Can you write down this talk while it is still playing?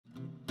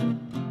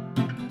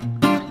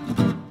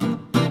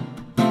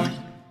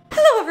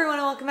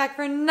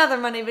for another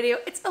Monday video.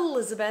 It's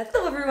Elizabeth.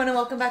 Hello everyone and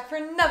welcome back for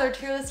another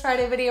Tier List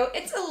Friday video.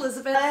 It's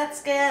Elizabeth.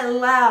 Let's get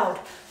loud.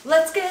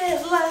 Let's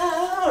get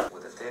loud.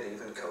 With a dead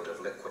even coat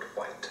of liquid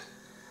white.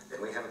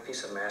 Then we have a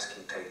piece of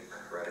masking tape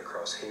right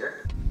across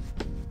here.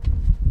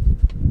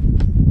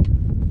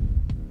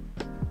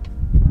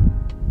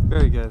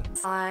 Very good.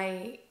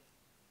 I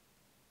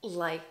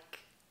like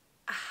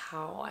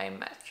How I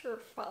Met Your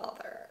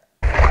Father.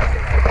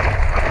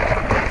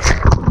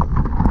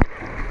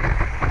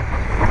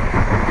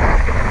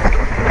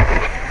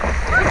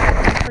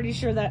 Pretty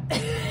sure that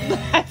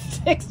that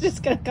stick's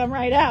just gonna come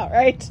right out,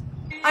 right?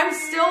 I'm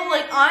still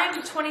like,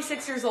 I'm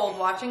 26 years old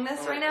watching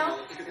this right now,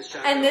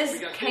 and this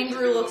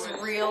kangaroo looks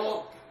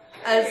real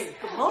as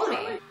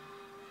pony.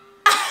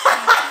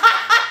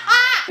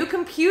 New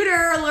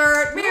computer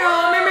alert!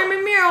 Meow, meow, meow,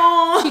 meow,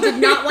 meow. She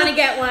did not want to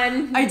get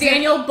one.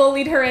 Daniel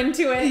bullied her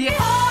into it.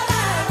 Yeah.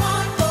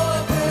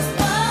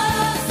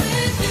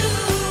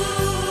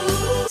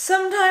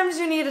 Sometimes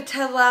you need a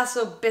Ted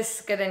Lasso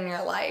biscuit in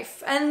your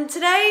life, and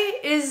today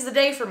is the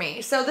day for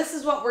me, so this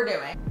is what we're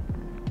doing.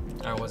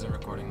 I wasn't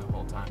recording the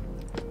whole time.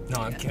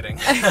 No, I'm kidding.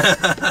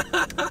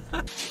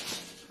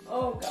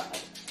 Oh god.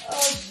 Oh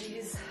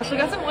jeez. We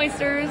got some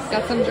oysters,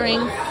 got some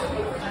drinks.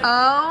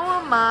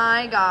 Oh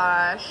my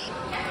gosh.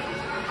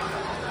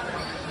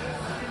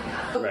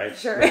 Right.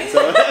 Sure. Right, so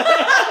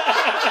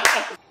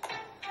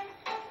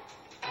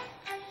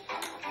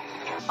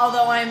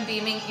Although I'm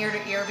beaming ear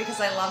to ear because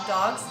I love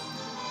dogs,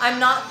 I'm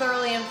not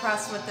thoroughly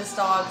impressed with this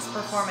dog's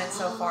performance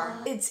so far.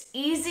 It's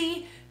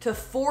easy to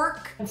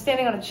fork. I'm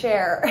standing on a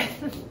chair.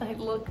 I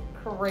look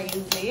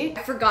crazy.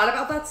 I forgot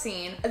about that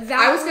scene. That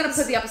I was gonna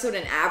put the episode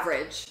in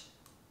average.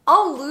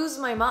 I'll lose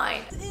my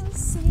mind. This is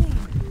insane.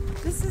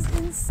 This is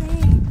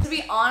insane. To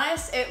be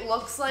honest, it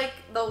looks like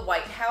the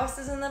White House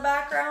is in the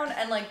background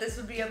and like this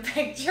would be a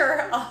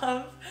picture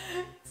of,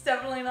 it's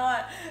definitely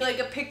not, like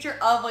a picture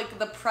of like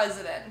the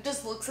president. It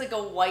just looks like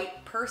a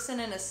white person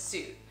in a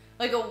suit.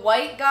 Like a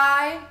white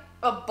guy,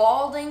 a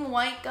balding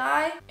white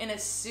guy in a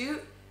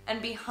suit,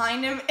 and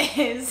behind him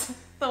is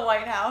the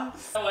White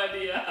House. no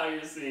idea how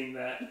you're seeing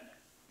that.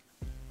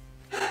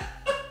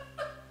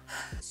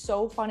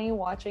 So funny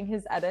watching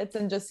his edits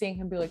and just seeing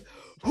him be like,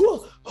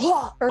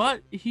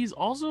 but he's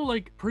also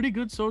like pretty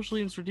good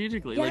socially and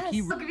strategically. Yes. Like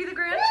he I'll give you the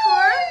grand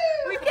tour.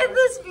 Look at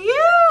this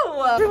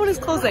view. everyone is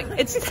closing.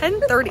 It's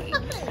 10:30.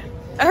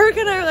 Eric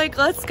and I are like,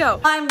 let's go.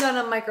 I'm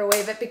gonna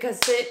microwave it because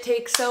it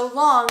takes so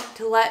long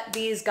to let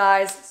these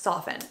guys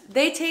soften.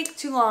 They take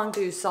too long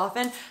to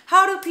soften.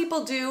 How do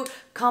people do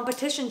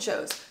competition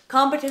shows?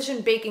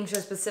 Competition baking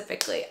shows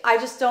specifically. I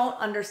just don't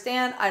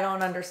understand. I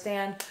don't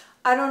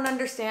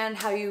understand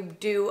how you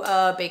do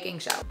a baking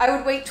show. I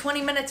would wait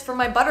 20 minutes for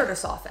my butter to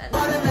soften.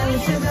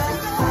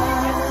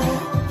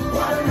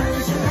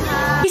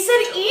 He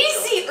said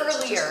easy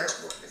earlier.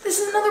 This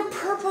is another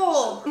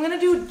purple. I'm gonna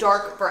do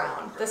dark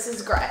brown. This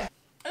is gray.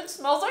 It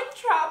smells like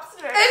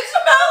chapstick. It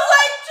smells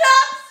like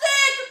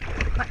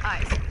chapstick! My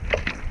eyes.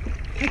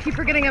 I keep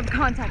forgetting I have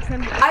contacts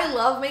in. I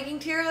love making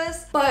tier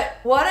lists, but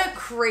what a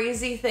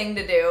crazy thing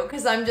to do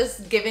because I'm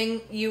just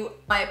giving you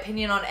my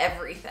opinion on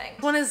everything.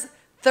 This one is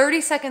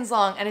 30 seconds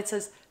long and it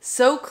says,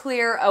 so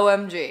clear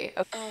OMG.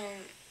 Okay.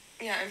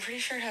 Yeah, I'm pretty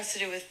sure it has to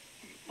do with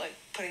like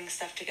putting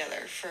stuff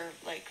together for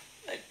like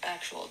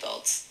actual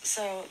adults.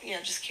 So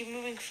yeah, just keep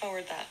moving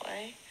forward that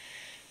way.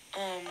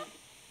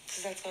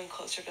 So that's going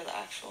closer to the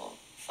actual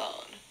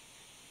phone.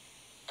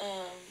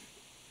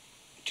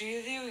 Do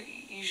you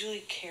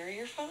usually carry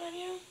your phone on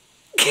you?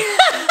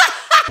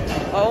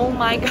 Oh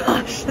my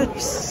gosh,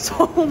 there's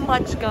so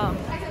much gum.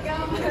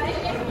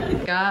 We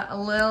got a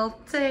little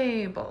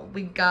table.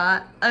 We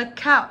got a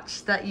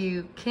couch that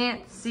you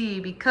can't see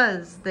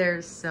because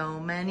there's so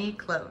many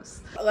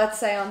clothes. Let's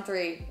say on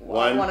three.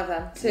 One of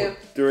them. Two.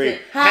 Three.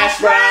 Hash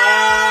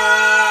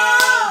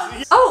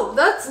browns! Oh,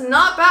 that's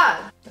not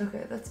bad.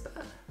 Okay, that's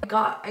bad. I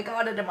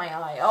got it in my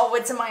eye. Oh,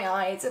 it's in my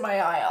eye. It's in my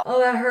eye. Oh,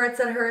 that hurts.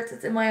 That hurts.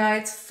 It's in my eye.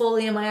 It's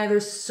fully in my eye.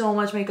 There's so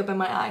much makeup in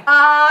my eye.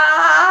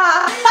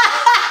 Ah!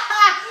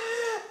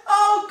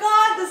 Oh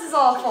God, this is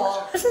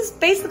awful. This is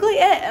basically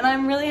it, and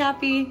I'm really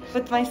happy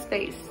with my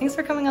space. Thanks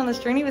for coming on this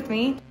journey with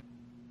me.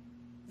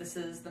 This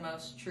is the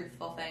most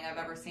truthful thing I've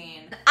ever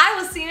seen. I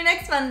will see you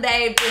next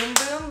Monday. Boom,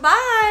 boom,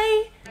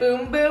 bye.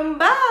 Boom, boom,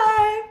 bye.